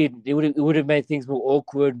if we did, it would have made things more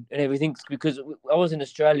awkward and everything. Because I was in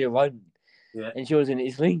Australia, right, Yeah. and she was in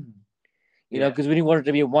Italy. Yeah. Because we didn't want it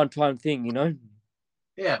to be a one-time thing.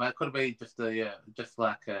 Yeah, but it could be just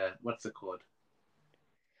like what's it called?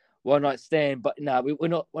 One night stand. But no, we're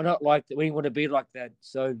not like that. We didn't want to be like that.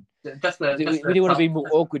 So Just we didn't want to be more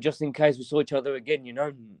awkward just in case we saw each other again.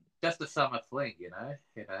 Just a summer fling,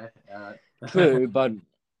 True, but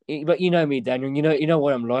you know me, Daniel. You know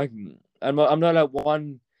what I'm like. I'm not a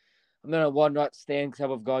one night stand type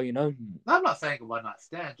of guy. I'm not saying a one night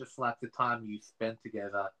stand, just like the time you spend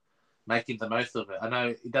together, making the most of it. I know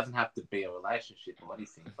it doesn't have to be a relationship or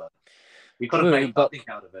anything, but you could have made something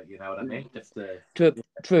out of it. You know what I mean? Just true,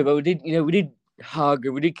 but we did hug,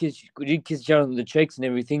 we did kiss each other on the cheeks and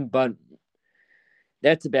everything, but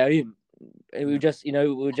that's about it. And we were just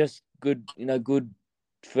good, good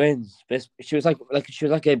friends. She was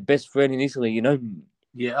like a best friend in Italy.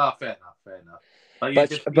 Yeah. Oh, fair enough.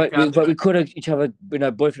 But we called each other,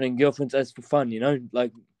 boyfriend and girlfriends as for fun.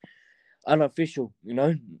 Like unofficial.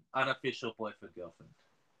 Unofficial boyfriend girlfriend.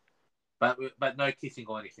 But no kissing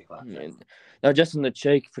or anything like that. No, just on the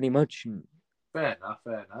cheek, pretty much. Fair enough.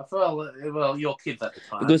 Well, your kids at the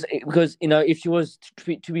time. Because if she was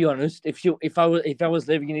to be honest, if I was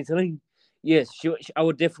living in Italy, yes, I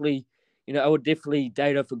would definitely,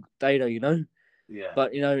 date her. Yeah.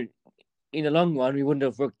 But in the long run, we wouldn't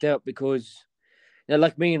have worked out because,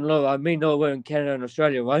 like me and Laura were in Canada and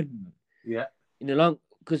Australia, right? Yeah.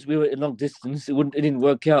 Because we were in long distance, it didn't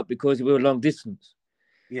work out because we were long distance.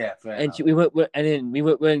 Yeah, fair and enough. then we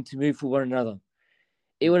weren't willing to move for one another.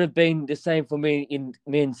 It would have been the same for me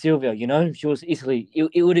and Sylvia. She was Italy.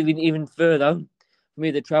 It would have been even further for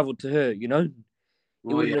me to travel to her. It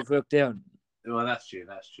wouldn't have worked out. Well, that's true.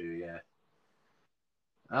 Yeah.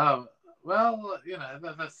 Oh well,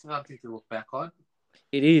 that's something to look back on.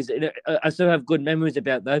 It is. I still have good memories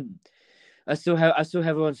about that. I still have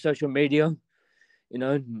her on social media.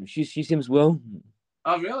 She seems well.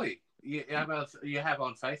 Oh really? You have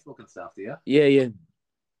on Facebook and stuff, do you? Yeah.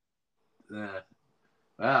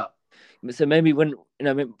 Wow. So maybe when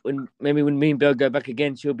when me and Belle go back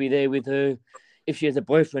again, she'll be there with her. If she has a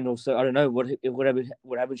boyfriend, also I don't know what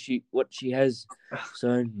she has.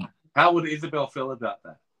 So how would Isabel feel about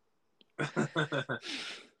that?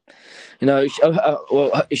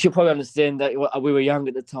 She'll probably understand that we were young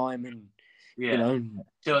at the time, and she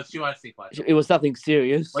won't think much. It was nothing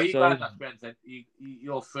serious. Well, you guys are friends, and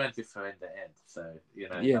you're friends with her in the end. So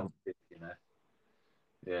Yeah.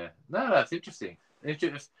 Yeah. No, that's interesting.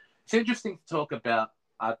 It's interesting to talk about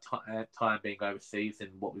our time being overseas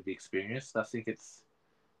and what we've experienced. I think it's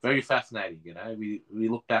very fascinating. We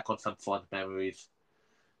look back on some fond memories,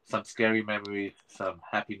 some scary memories, some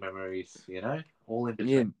happy memories. All in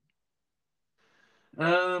between.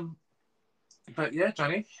 Yeah. But yeah,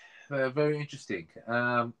 Johnny, very interesting.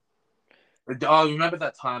 I remember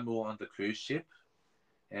that time we were on the cruise ship,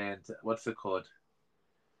 and what's it called?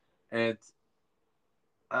 And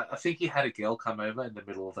I think you had a girl come over in the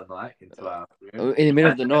middle of the night into our room. In the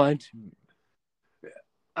middle of the night?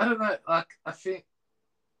 I don't know. Like, I think...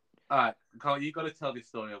 All right, Cole, you got to tell this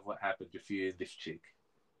story of what happened with you and this chick.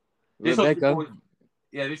 This was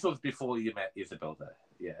before you met Isabel, though.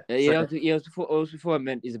 Yeah. It was before I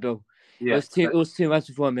met Isabel. Yeah. It was 2 months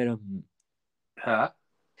before I met her. Huh?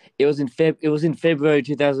 It was in February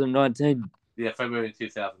 2019. Yeah, February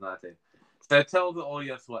 2019. So tell the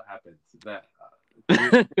audience what happened. That we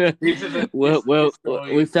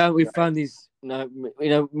found this. We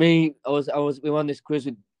were on this cruise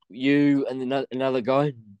with you and another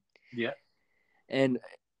guy. Yeah. And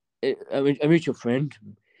a mutual friend.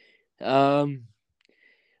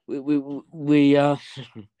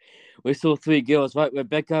 We saw 3 girls, right?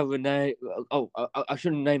 Rebecca, Renee. I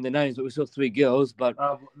shouldn't name the names, but we saw 3 girls. But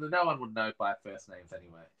no one would know by first names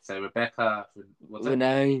anyway. So Rebecca,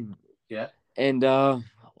 Renee, yeah, and what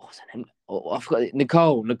was her name? I forgot.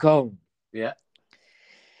 Nicole. Yeah.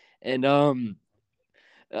 And I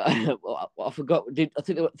forgot. I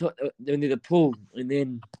think they were near the pool, and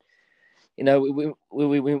then they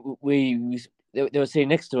were sitting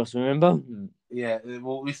next to us. Remember? Yeah.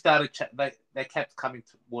 Well, we started. They kept coming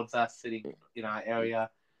towards us, sitting in our area,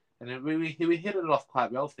 and then we hit it off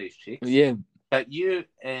quite well with these chicks. Yeah. But you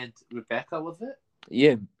and Rebecca, was it?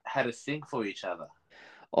 Yeah. Had a thing for each other.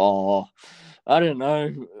 Oh, I don't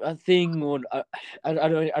know. A thing, or I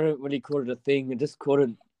don't really call it a thing. I just call it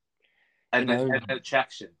an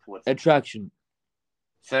attraction towards attraction.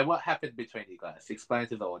 So what happened between you guys? Explain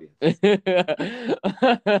to the audience.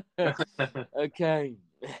 Okay.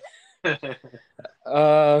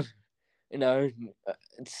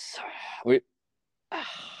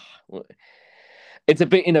 It's a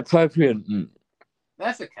bit inappropriate.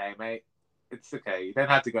 That's okay, mate. It's okay. You don't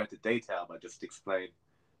have to go into detail, but just explain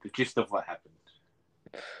the gist of what happened.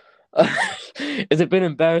 It's a bit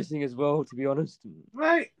embarrassing as well, to be honest.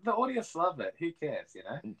 Mate, the audience love it. Who cares, you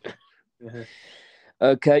know?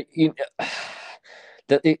 Okay.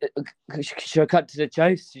 Should I cut to the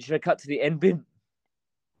chase? Should I cut to the end bin?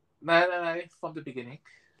 No. From the beginning.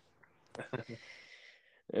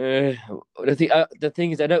 The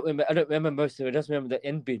thing is, I don't remember most of it. I just remember the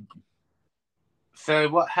end bin. So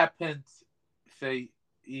what happened? So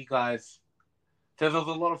you guys, so there was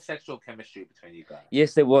a lot of sexual chemistry between you guys.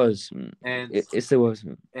 Yes, there was. And yes, there was.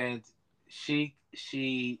 And she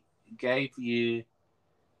gave you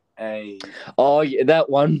a. Oh, yeah, that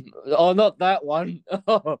one. Oh, not that one.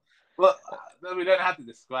 Well, we don't have to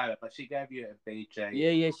describe it, but she gave you a BJ.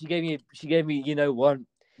 Yeah. She gave me. You know what?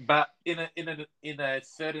 But in a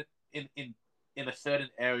certain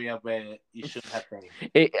area where you shouldn't have been.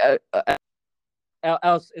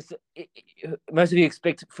 Most of you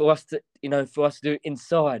expect for us to do it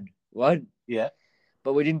inside, right? Yeah.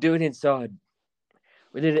 But we didn't do it inside.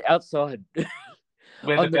 We did it outside.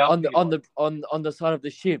 Where on the side of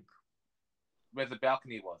the ship. Where the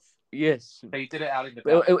balcony was. Yes. So you did it out in the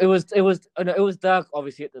balcony. It was dark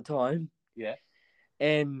obviously at the time. Yeah.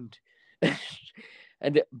 And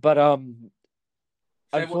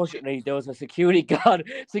unfortunately there was a security guard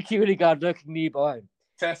lurking nearby.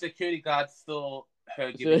 So a security guard still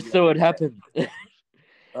heard you. So it happened.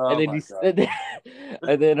 Oh, and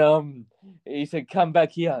then he said, "Come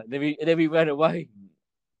back here." And then we ran away.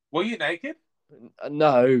 Were you naked?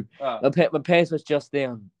 No, my pants was just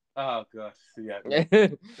down. Oh gosh, yeah.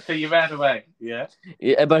 So you ran away, yeah.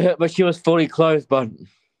 Yeah, but she was fully clothed, but.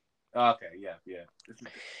 Okay, yeah.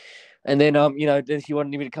 And then then she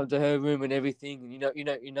wanted me to come to her room and everything,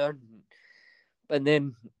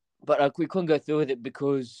 and but we couldn't go through with it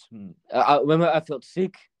because I remember I felt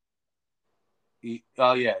sick.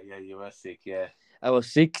 Oh yeah, you were sick, yeah. I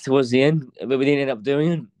was sick towards the end, but we didn't end up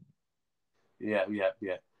doing it.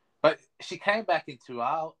 Yeah. But she came back into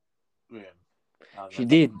our room. She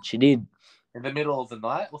did. In the middle of the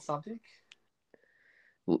night or something?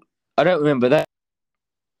 I don't remember that.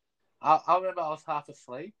 I remember I was half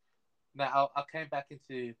asleep. Now I came back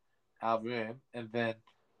into our room and then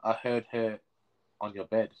I heard her on your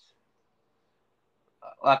bed.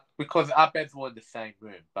 Because our beds were in the same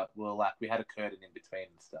room, but we had a curtain in between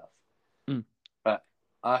and stuff. But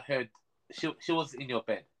I heard she was in your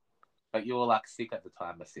bed, but you were sick at the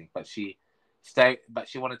time, I think. But she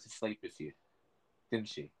wanted to sleep with you, didn't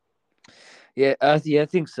she? Yeah, I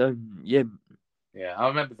think so. Yeah. Yeah, I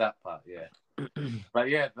remember that part. Yeah. But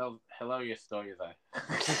yeah, that was a hilarious story though.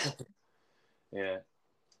 Yeah,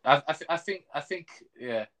 I think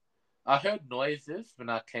yeah, I heard noises when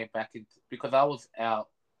I came back in because I was out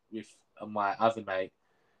with my other mate.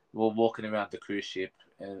 We were walking around the cruise ship,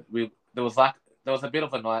 and there was a bit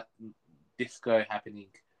of a night disco happening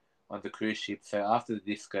on the cruise ship. So after the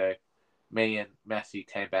disco, me and Matthew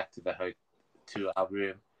came back to our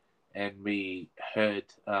room, and we heard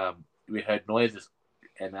noises,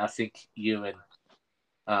 and I think you and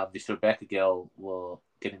this Rebecca girl were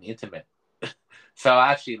getting intimate. So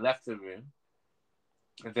I actually left the room,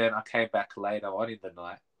 and then I came back later on in the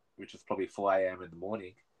night, which was probably 4 a.m. in the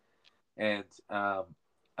morning, and I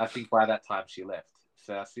think by that time she left.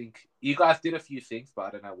 So I think you guys did a few things, but I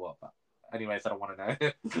don't know what. But anyways, I don't want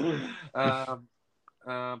to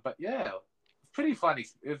know. But yeah, it's pretty funny.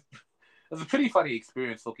 It was a pretty funny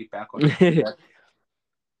experience looking back on it.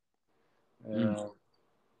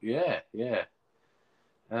 Yeah.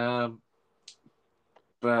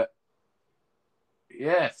 But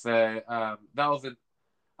yeah, so that was the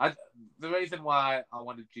reason why I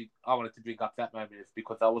wanted to bring up that moment is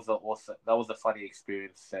because that was a funny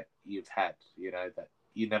experience that you've had, that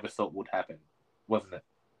you never thought would happen, wasn't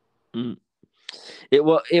it?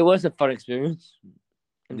 It was a fun experience.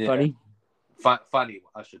 And funny. Funny,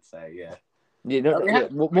 I should say, yeah. Yeah,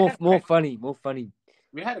 more funny.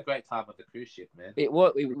 We had a great time on the cruise ship, man.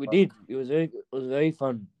 We did. It was very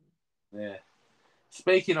fun. Yeah.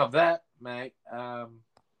 Speaking of that, mate,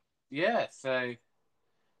 yeah, so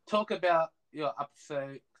talk about you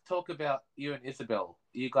and Isabel.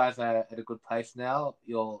 You guys are at a good place now.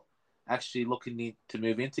 You're actually looking to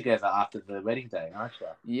move in together after the wedding day, aren't you?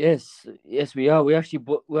 Yes, we are. We're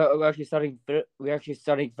actually starting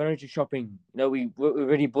furniture shopping. We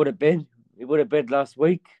already bought a bed. We bought a bed last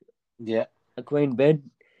week. Yeah. A queen bed.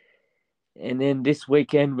 And then this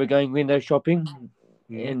weekend we're going window shopping,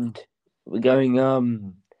 and we're going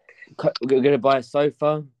we're gonna buy a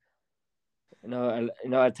sofa,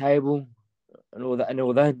 a table, and all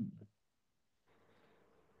that.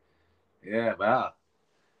 Yeah, wow.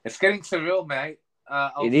 It's getting surreal, mate.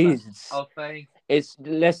 It is. I was saying, It's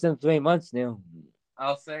less than 3 months now.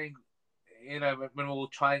 I was saying, when we were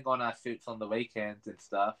trying on our suits on the weekends and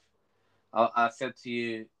stuff, I said to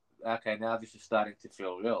you, okay, now this is starting to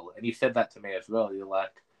feel real, and you said that to me as well. You're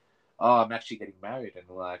like, oh, I'm actually getting married, and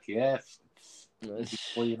we're like, yes.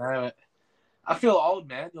 Before you know it, I feel old,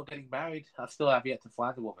 man. You're getting married. I still have yet to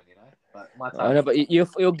find a woman, but my I time. know, but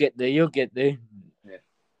you'll get there. You'll get there. Yeah.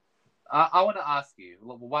 I want to ask you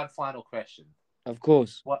one final question. Of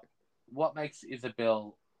course. What makes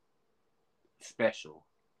Isabel special?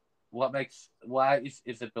 Why is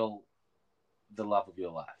Isabel the love of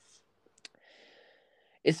your life?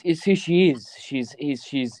 It's who she is. She's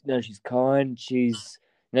kind. She's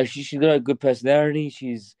got a good personality.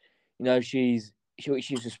 She's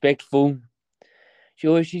respectful.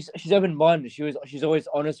 She's open minded. She's always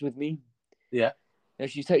honest with me. Yeah.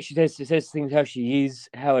 She says things how she is,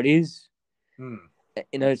 how it is. Hmm.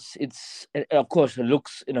 It's of course her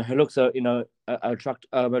looks. Her looks are attract.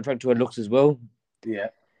 I'm attracted to her looks as well. Yeah.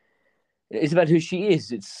 It's about who she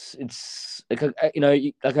is. It's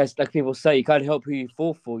like people say, you can't help who you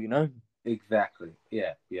fall for. Exactly.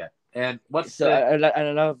 Yeah. Yeah. And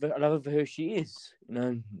I love her for who she is.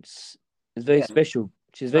 It's very special.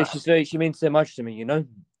 She means so much to me.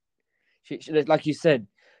 She like you said,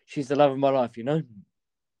 she's the love of my life.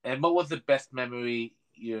 And what was the best memory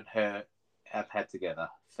you and her have had together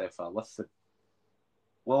so far? What's the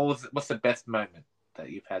best moment that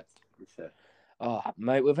you've had with her? Oh,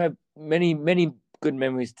 mate, we've had many good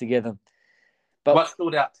memories together. But what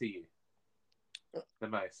stood out to you the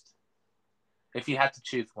most? If you had to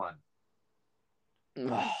choose one.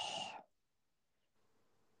 I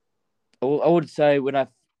would say when I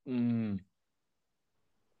can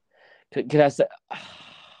I say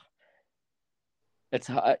it's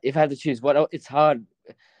hard. If I had to choose, it's hard.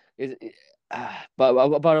 But I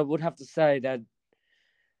would have to say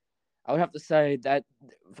that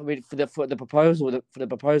for me for the proposal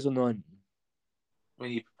night.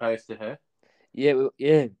 When you proposed to her? Yeah,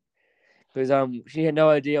 because she had no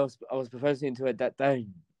idea I was proposing to her that day.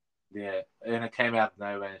 Yeah, and it came out of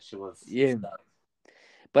nowhere, and she was stunned.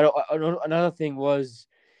 But another thing was,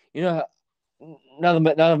 none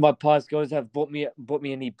of my past girls have bought me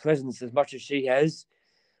any presents as much as she has.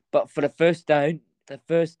 But for the first date,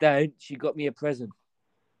 she got me a present.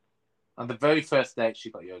 On the very first date, she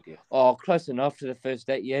got you a gift. Oh, close enough to the first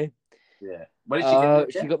date, yeah. Yeah. What did she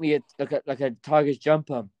get? She got me a Tigers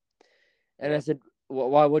jumper, and I said,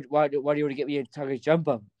 why do you want to get me a Tigers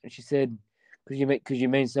jumper? And she said, because you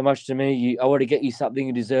mean so much to me. I want to get you something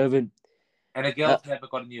you deserve it. And a girl's never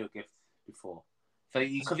gotten you a gift before. So,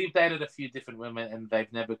 because you've dated a few different women and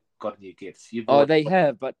they've never gotten you gifts. They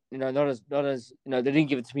have, but not as they didn't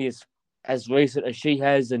give it to me as recent as she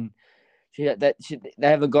has, and they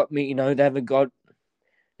haven't got me. They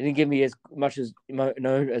didn't give me as much as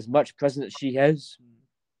as much present as she has.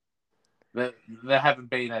 They haven't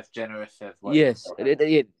been as generous as what. Yes,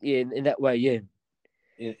 in that way, yeah.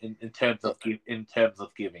 In terms of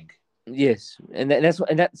giving. Yes, and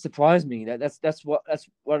that surprised me. That's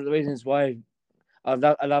one of the reasons why I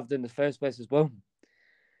loved her in the first place as well.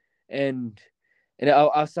 And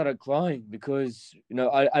I started crying because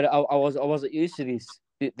I wasn't used to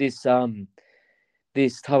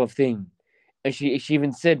this type of thing, and she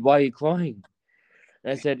even said, "Why are you crying?"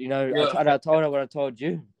 And I said, I told her what I told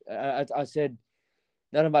you. I said,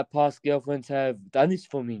 none of my past girlfriends have done this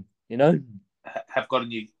for me. Have gotten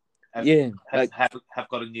you. Have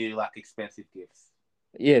gotten you like expensive gifts.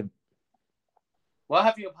 Yeah. What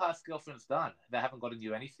have your past girlfriends done? They haven't gotten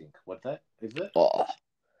you anything. What that is it?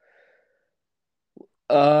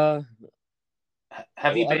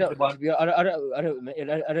 Have you been the one? I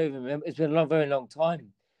don't even remember. It's been a very long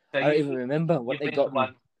time. So I don't even remember what they got me.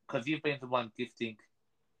 Because you've been the one gifting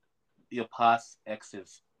your past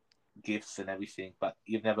exes gifts and everything, but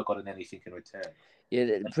you've never gotten anything in return.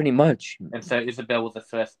 Yeah, pretty much. And so Isabel was the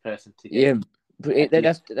first person to get. Yeah,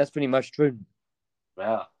 that's pretty much true.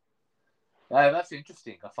 Wow. That's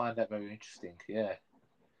interesting. I find that very interesting. Yeah.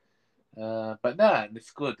 But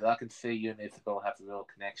it's good. I can see you and Isabel have a real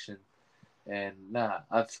connection, and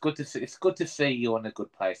it's good to see. It's good to see you in a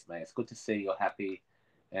good place, mate. It's good to see you're happy,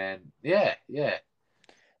 and yeah.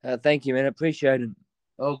 Thank you, man. I appreciate it.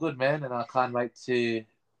 Oh, good, man, and I can't wait to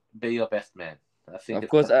be your best man. I think. Of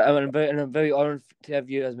course, I'm very honored to have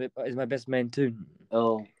you as my best man too.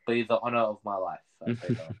 It'll be the honor of my life.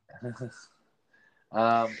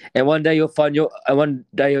 And one day you'll find your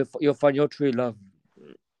true love.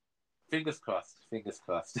 Fingers crossed.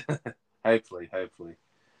 Hopefully.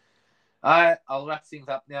 All right, I'll wrap things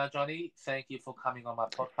up now, Johnny. Thank you for coming on my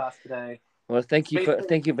podcast today. Well, thank you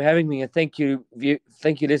for having me, and thank you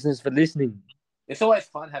listeners for listening. It's always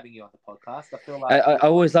fun having you on the podcast. I feel like I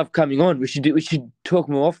always love coming on. We should talk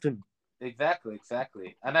more often. Exactly.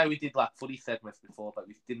 I know we did like footy segments before, but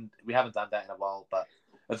we haven't done that in a while. But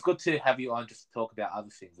it's good to have you on just to talk about other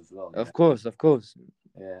things as well. Of course.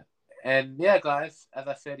 Yeah. And yeah, guys, as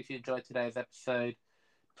I said, if you enjoyed today's episode,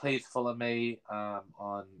 please follow me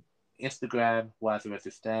on Instagram, Wise Words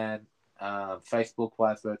with Stan, Facebook,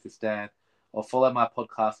 Wise Words with Stan, or follow my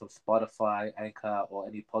podcast on Spotify, Anchor, or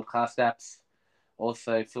any podcast apps.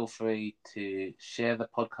 Also, feel free to share the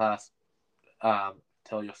podcast,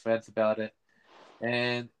 tell your friends about it.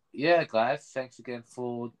 And yeah, guys, thanks again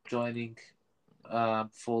for joining,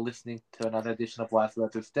 for listening to another edition of Wise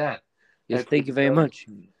Words with Stan. Yes, thank you very much.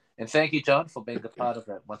 And thank you, John, for being a part of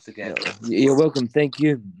it once again. You're welcome. Thank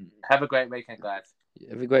you. Have a great weekend, guys.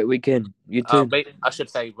 Have a great weekend. You too. I should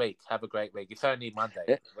say week. Have a great week. It's only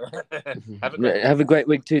Monday. Have a great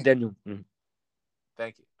week too, Daniel.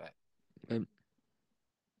 Thank you. Bye.